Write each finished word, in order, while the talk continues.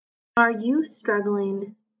Are you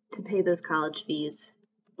struggling to pay those college fees?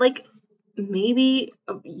 Like, maybe,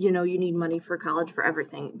 you need money for college for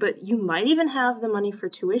everything, but you might even have the money for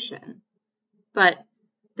tuition. But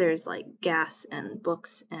there's like gas and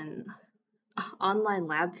books and online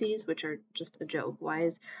lab fees, which are just a joke. Why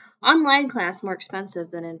is online class more expensive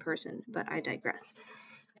than in person? But I digress.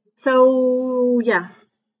 So, yeah,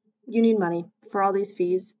 you need money for all these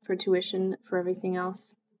fees, for tuition, for everything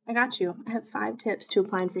else. I got you. I have 5 tips to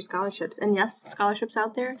applying for scholarships. And yes, scholarships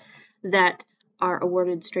out there that are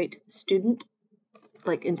awarded straight to the student,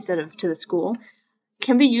 like instead of to the school,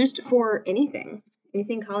 can be used for anything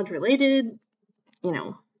college related,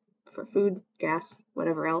 for food, gas,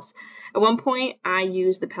 whatever else. At one point, I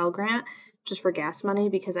used the Pell Grant just for gas money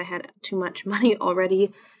because I had too much money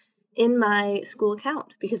already in my school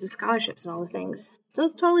account because of scholarships and all the things. So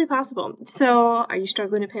it's totally possible. So are you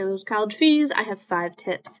struggling to pay those college fees? I have 5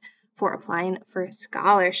 tips for applying for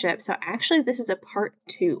scholarships. So actually, this is a part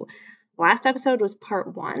 2. Last episode was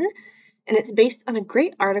part 1, and it's based on a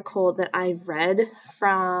great article that I read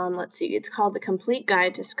from, it's called The Complete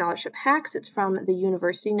Guide to Scholarship Hacks. It's from the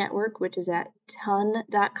University Network, which is at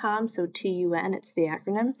TUN.com, so TUN, it's the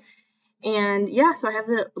acronym. And yeah, so I have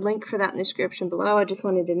the link for that in the description below. I just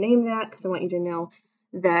wanted to name that because I want you to know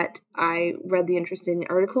that I read the interesting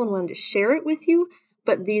article and wanted to share it with you.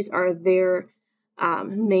 But these are their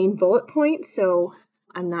main bullet points, so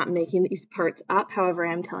I'm not making these parts up. However,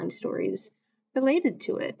 I'm telling stories related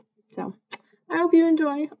to it. So I hope you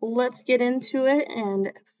enjoy. Let's get into it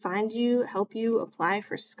and help you apply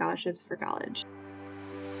for scholarships for college.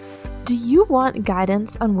 Do you want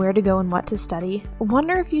guidance on where to go and what to study?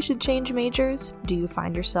 Wonder if you should change majors? Do you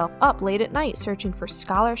find yourself up late at night searching for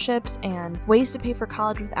scholarships and ways to pay for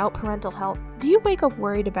college without parental help? Do you wake up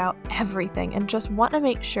worried about everything and just want to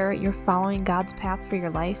make sure you're following God's path for your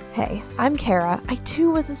life? Hey, I'm Kara. I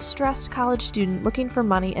too was a stressed college student looking for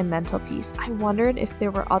money and mental peace. I wondered if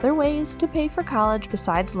there were other ways to pay for college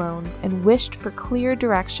besides loans and wished for clear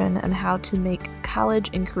direction on how to make college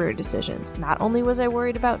and career decisions. Not only was I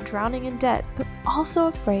worried about drowning in debt, but also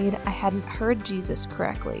afraid I hadn't heard Jesus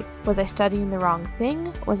correctly. Was I studying the wrong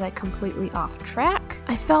thing? Was I completely off track?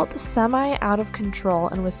 I felt semi out of control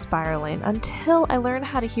and was spiraling until I learned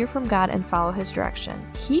how to hear from God and follow His direction.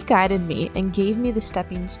 He guided me and gave me the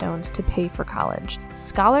stepping stones to pay for college.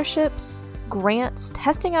 Scholarships, grants,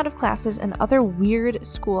 testing out of classes, and other weird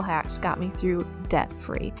school hacks got me through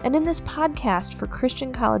debt-free. And in this podcast for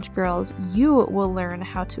Christian college girls, you will learn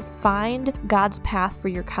how to find God's path for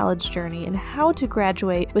your college journey and how to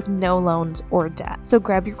graduate with no loans or debt. So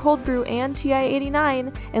grab your cold brew and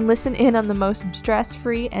TI-89 and listen in on the most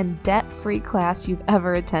stress-free and debt-free class you've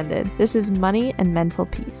ever attended. This is Money and Mental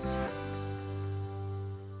Peace.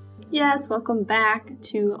 Yes, welcome back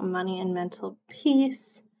to Money and Mental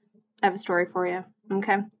Peace. I have a story for you,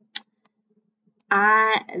 okay?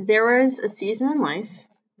 There was a season in life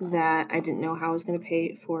that I didn't know how I was going to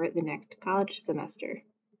pay for the next college semester.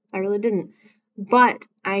 I really didn't. But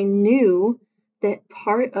I knew that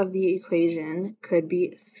part of the equation could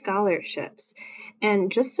be scholarships.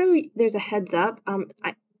 And just so there's a heads up,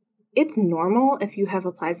 it's normal if you have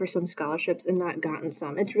applied for some scholarships and not gotten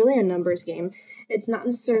some. It's really a numbers game. It's not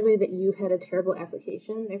necessarily that you had a terrible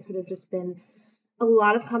application. There could have just been a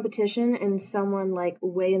lot of competition and someone like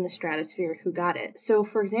way in the stratosphere who got it. So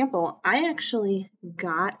for example, I actually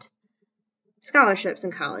got scholarships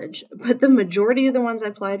in college, but the majority of the ones I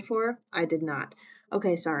applied for, I did not.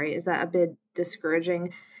 Okay, sorry, is that a bit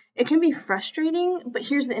discouraging? It can be frustrating, but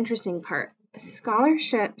here's the interesting part.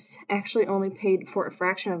 Scholarships actually only paid for a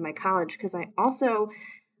fraction of my college because I also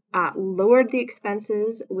lowered the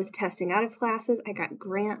expenses with testing out of classes. I got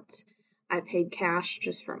grants. I paid cash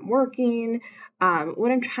just from working.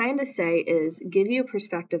 What I'm trying to say is give you a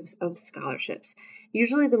perspective of scholarships.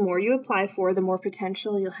 Usually the more you apply for, the more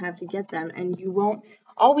potential you'll have to get them, and you won't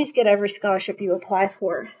always get every scholarship you apply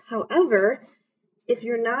for. However, if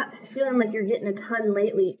you're not feeling like you're getting a ton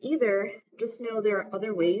lately either, just know there are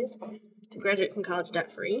other ways to graduate from college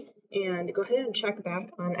debt-free, and go ahead and check back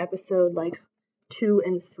on episode 2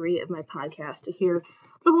 and 3 of my podcast to hear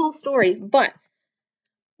the whole story. But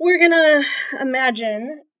we're going to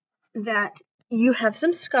imagine that you have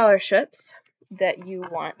some scholarships that you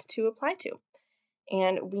want to apply to.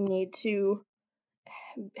 And we need to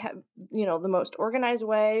have, the most organized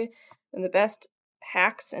way and the best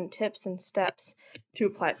hacks and tips and steps to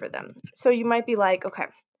apply for them. So you might be like, okay,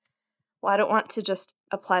 well, I don't want to just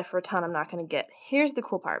apply for a ton I'm not going to get. Here's the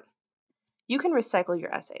cool part. You can recycle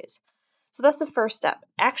your essays. So that's the first step.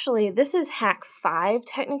 Actually, this is hack 5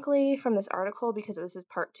 technically from this article because this is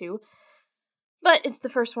part 2. But it's the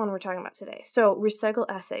first one we're talking about today. So recycle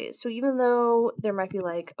essays. So even though there might be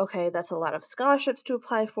like, okay, that's a lot of scholarships to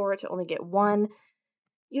apply for to only get one,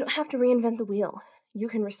 you don't have to reinvent the wheel. You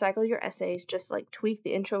can recycle your essays, just like tweak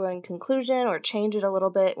the intro and conclusion or change it a little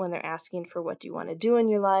bit when they're asking for what do you want to do in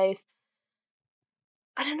your life.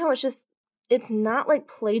 I don't know, it's not like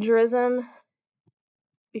plagiarism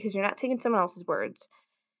because you're not taking someone else's words.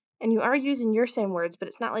 And you are using your same words, but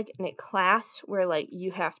it's not like in a class where like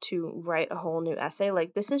you have to write a whole new essay.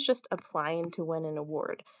 Like this is just applying to win an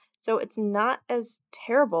award. So it's not as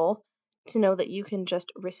terrible to know that you can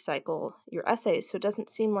just recycle your essays. So it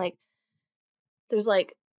doesn't seem like there's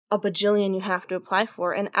like a bajillion you have to apply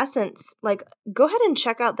for. In essence, like go ahead and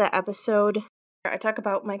check out that episode. I talk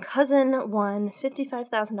about my cousin won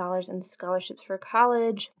 $55,000 in scholarships for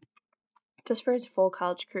college just for his full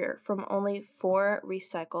college career from only 4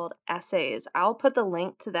 recycled essays. I'll put the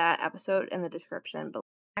link to that episode in the description below.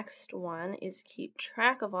 Next one is keep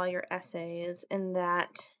track of all your essays in that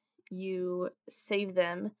you save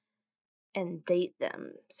them and date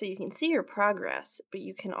them so you can see your progress, but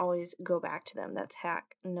you can always go back to them. That's hack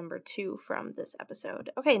number 2 from this episode.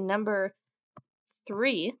 Okay, number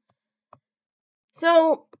 3.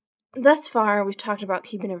 So thus far, we've talked about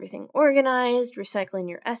keeping everything organized, recycling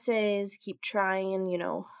your essays, keep trying,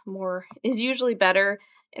 more is usually better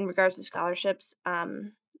in regards to scholarships,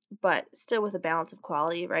 but still with a balance of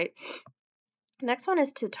quality, right? Next one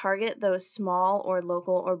is to target those small or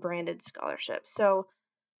local or branded scholarships. So,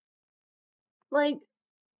 like,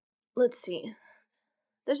 let's see.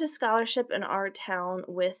 There's a scholarship in our town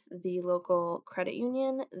with the local credit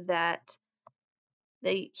union that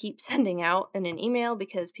they keep sending out in an email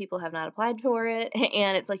because people have not applied for it.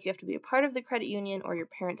 And it's like you have to be a part of the credit union or your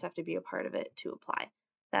parents have to be a part of it to apply.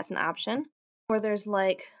 That's an option. Or there's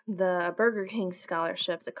like the Burger King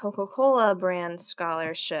scholarship, the Coca-Cola brand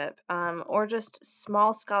scholarship, or just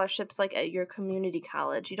small scholarships like at your community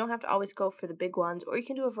college. You don't have to always go for the big ones, or you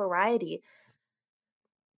can do a variety.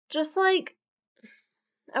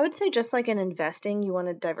 I would say just like in investing, you want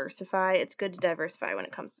to diversify. It's good to diversify when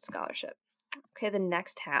it comes to scholarship. Okay, the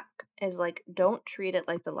next hack is like, don't treat it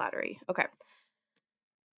like the lottery. Okay.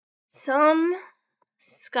 Some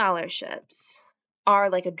scholarships are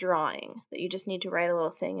like a drawing that you just need to write a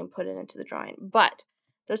little thing and put it into the drawing. But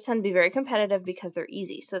those tend to be very competitive because they're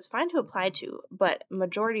easy. So it's fine to apply to, but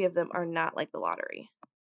majority of them are not like the lottery.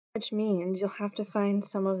 Which means you'll have to find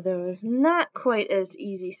some of those not quite as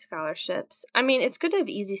easy scholarships. I mean, it's good to have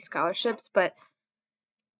easy scholarships, but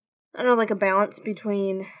I don't know, like a balance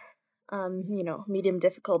between medium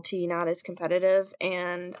difficulty, not as competitive.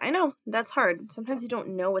 And I know that's hard. Sometimes you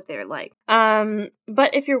don't know what they're like.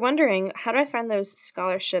 But if you're wondering, how do I find those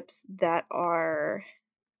scholarships that are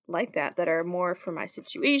like that are more for my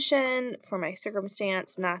situation, for my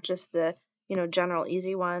circumstance, not just the, general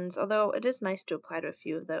easy ones, although it is nice to apply to a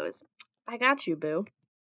few of those. I got you, boo.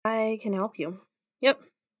 I can help you. Yep,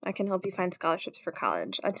 I can help you find scholarships for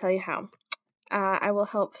college. I'll tell you how. I will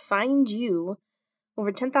help find you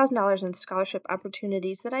over $10,000 in scholarship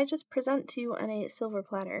opportunities that I just present to you on a silver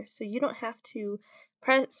platter. So you don't have to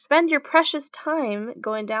spend your precious time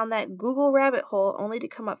going down that Google rabbit hole only to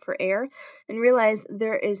come up for air and realize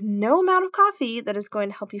there is no amount of coffee that is going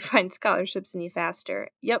to help you find scholarships any faster.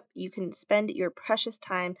 Yep, you can spend your precious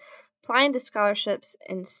time applying to scholarships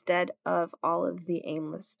instead of all of the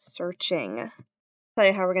aimless searching. Tell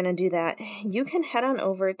you how we're going to do that. You can head on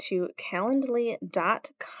over to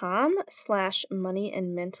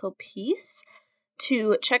calendly.com/moneyandmentalpeace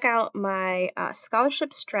to check out my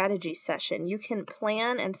scholarship strategy session. You can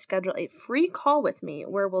plan and schedule a free call with me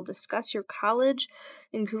where we'll discuss your college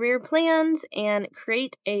and career plans and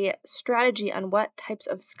create a strategy on what types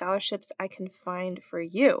of scholarships I can find for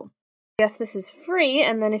you. Yes, this is free,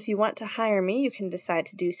 and then if you want to hire me, you can decide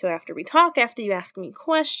to do so after we talk, after you ask me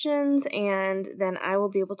questions, and then I will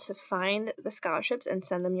be able to find the scholarships and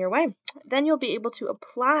send them your way. Then you'll be able to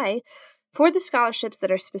apply for the scholarships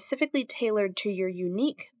that are specifically tailored to your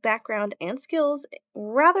unique background and skills,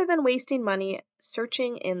 rather than wasting money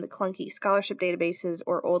searching in the clunky scholarship databases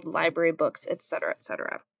or old library books, etc.,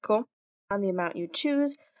 etc. Cool? On the amount you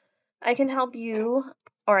choose, I can help you,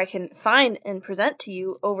 or I can find and present to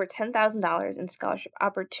you over $10,000 in scholarship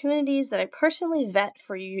opportunities that I personally vet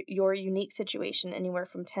for your unique situation, anywhere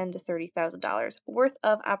from $10,000 to $30,000 worth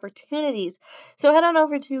of opportunities. So head on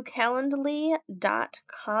over to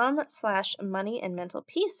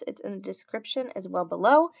calendly.com/moneyandmentalpeace. It's in the description as well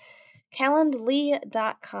below.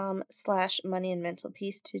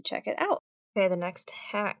 calendly.com/moneyandmentalpeace to check it out. Okay, the next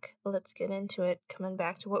hack. Let's get into it. Coming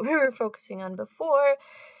back to what we were focusing on before.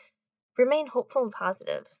 Remain hopeful and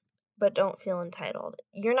positive. but don't feel entitled.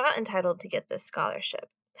 You're not entitled to get this scholarship.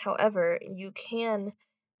 However, you can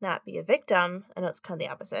not be a victim. I know it's kind of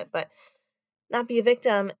the opposite, but not be a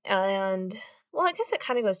victim. And, well, I guess it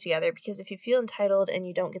kind of goes together, because if you feel entitled and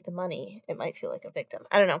you don't get the money, it might feel like a victim.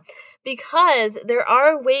 I don't know. Because there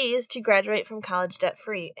are ways to graduate from college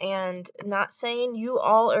debt-free. And not saying you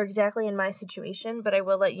all are exactly in my situation, but I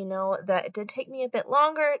will let you know that it did take me a bit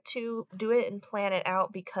longer to do it and plan it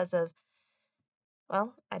out because of,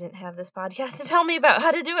 well, I didn't have this podcast to tell me about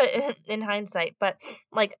how to do it in hindsight. But,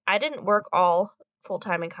 like, I didn't work all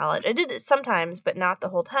full-time in college. I did it sometimes, but not the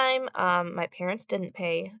whole time. My parents didn't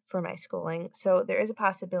pay for my schooling, so there is a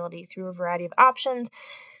possibility through a variety of options,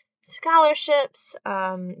 scholarships,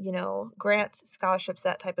 grants, scholarships,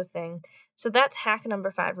 that type of thing. So that's hack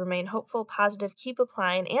number 5. Remain hopeful, positive, keep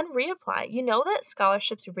applying, and reapply. You know that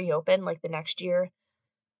scholarships reopen like the next year,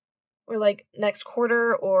 or like next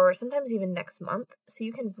quarter, or sometimes even next month. So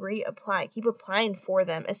you can reapply. Keep applying for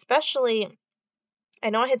them, especially, I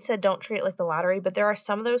know I had said don't treat it like the lottery, but there are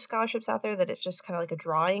some of those scholarships out there that it's just kind of like a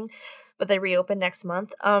drawing, but they reopen next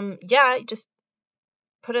month. Just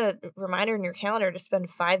put a reminder in your calendar to spend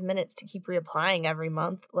 5 minutes to keep reapplying every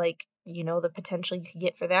month. Like, the potential you could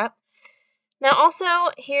get for that. Now, also,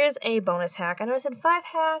 here's a bonus hack. I know I said 5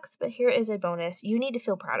 hacks, but here is a bonus. You need to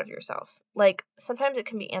feel proud of yourself. Like, sometimes it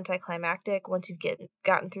can be anticlimactic once you've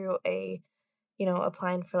gotten through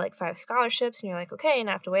applying for like 5 scholarships, and you're like, okay, and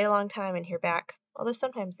I have to wait a long time and hear back. Although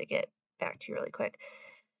sometimes they get back to you really quick.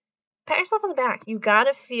 Pat yourself on the back. You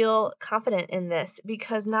gotta feel confident in this,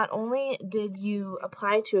 because not only did you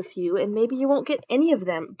apply to a few, and maybe you won't get any of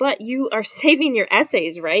them, but you are saving your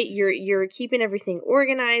essays, right? You're keeping everything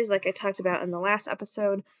organized, like I talked about in the last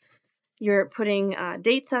episode. You're putting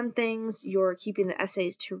dates on things. You're keeping the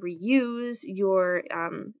essays to reuse. You're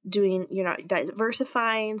not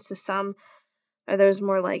diversifying. So some are those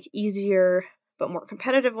more like easier but more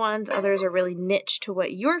competitive ones. Others are really niche to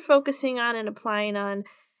what you're focusing on and applying on,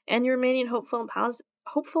 and you're remaining hopeful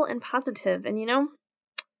and positive. And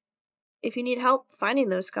if you need help finding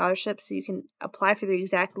those scholarships so you can apply for the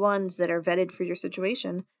exact ones that are vetted for your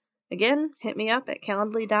situation, again, hit me up at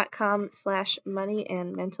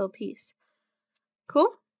calendly.com/moneyandmentalpeace.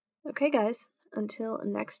 Cool? Okay, guys. Until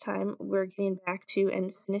next time, we're getting back to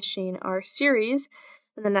and finishing our series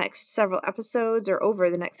in the next several episodes, or over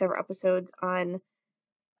the next several episodes, on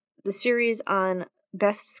the series on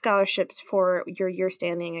best scholarships for your year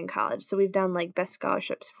standing in college. So we've done like best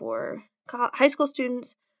scholarships for high school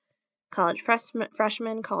students, college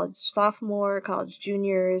freshmen, college sophomore, college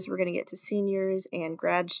juniors. We're going to get to seniors and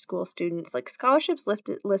grad school students, like scholarships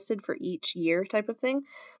listed for each year type of thing.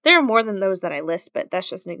 There are more than those that I list, but that's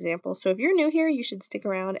just an example. So if you're new here, you should stick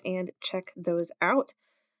around and check those out.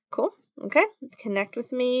 Cool. Okay. Connect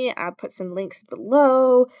with me. I'll put some links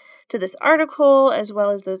below to this article, as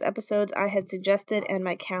well as those episodes I had suggested, and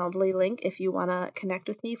my Calendly link if you want to connect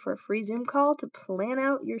with me for a free Zoom call to plan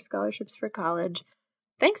out your scholarships for college.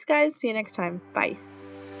 Thanks, guys. See you next time. Bye.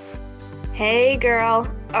 Hey, girl.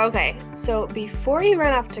 Okay, so before you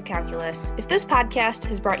run off to calculus, if this podcast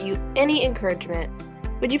has brought you any encouragement,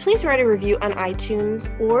 would you please write a review on iTunes,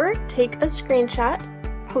 or take a screenshot,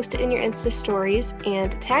 post it in your Insta stories,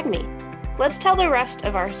 and tag me. Let's tell the rest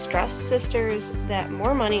of our stressed sisters that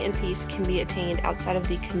more money and peace can be attained outside of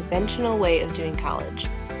the conventional way of doing college.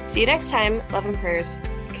 See you next time. Love and prayers,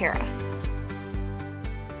 Kara.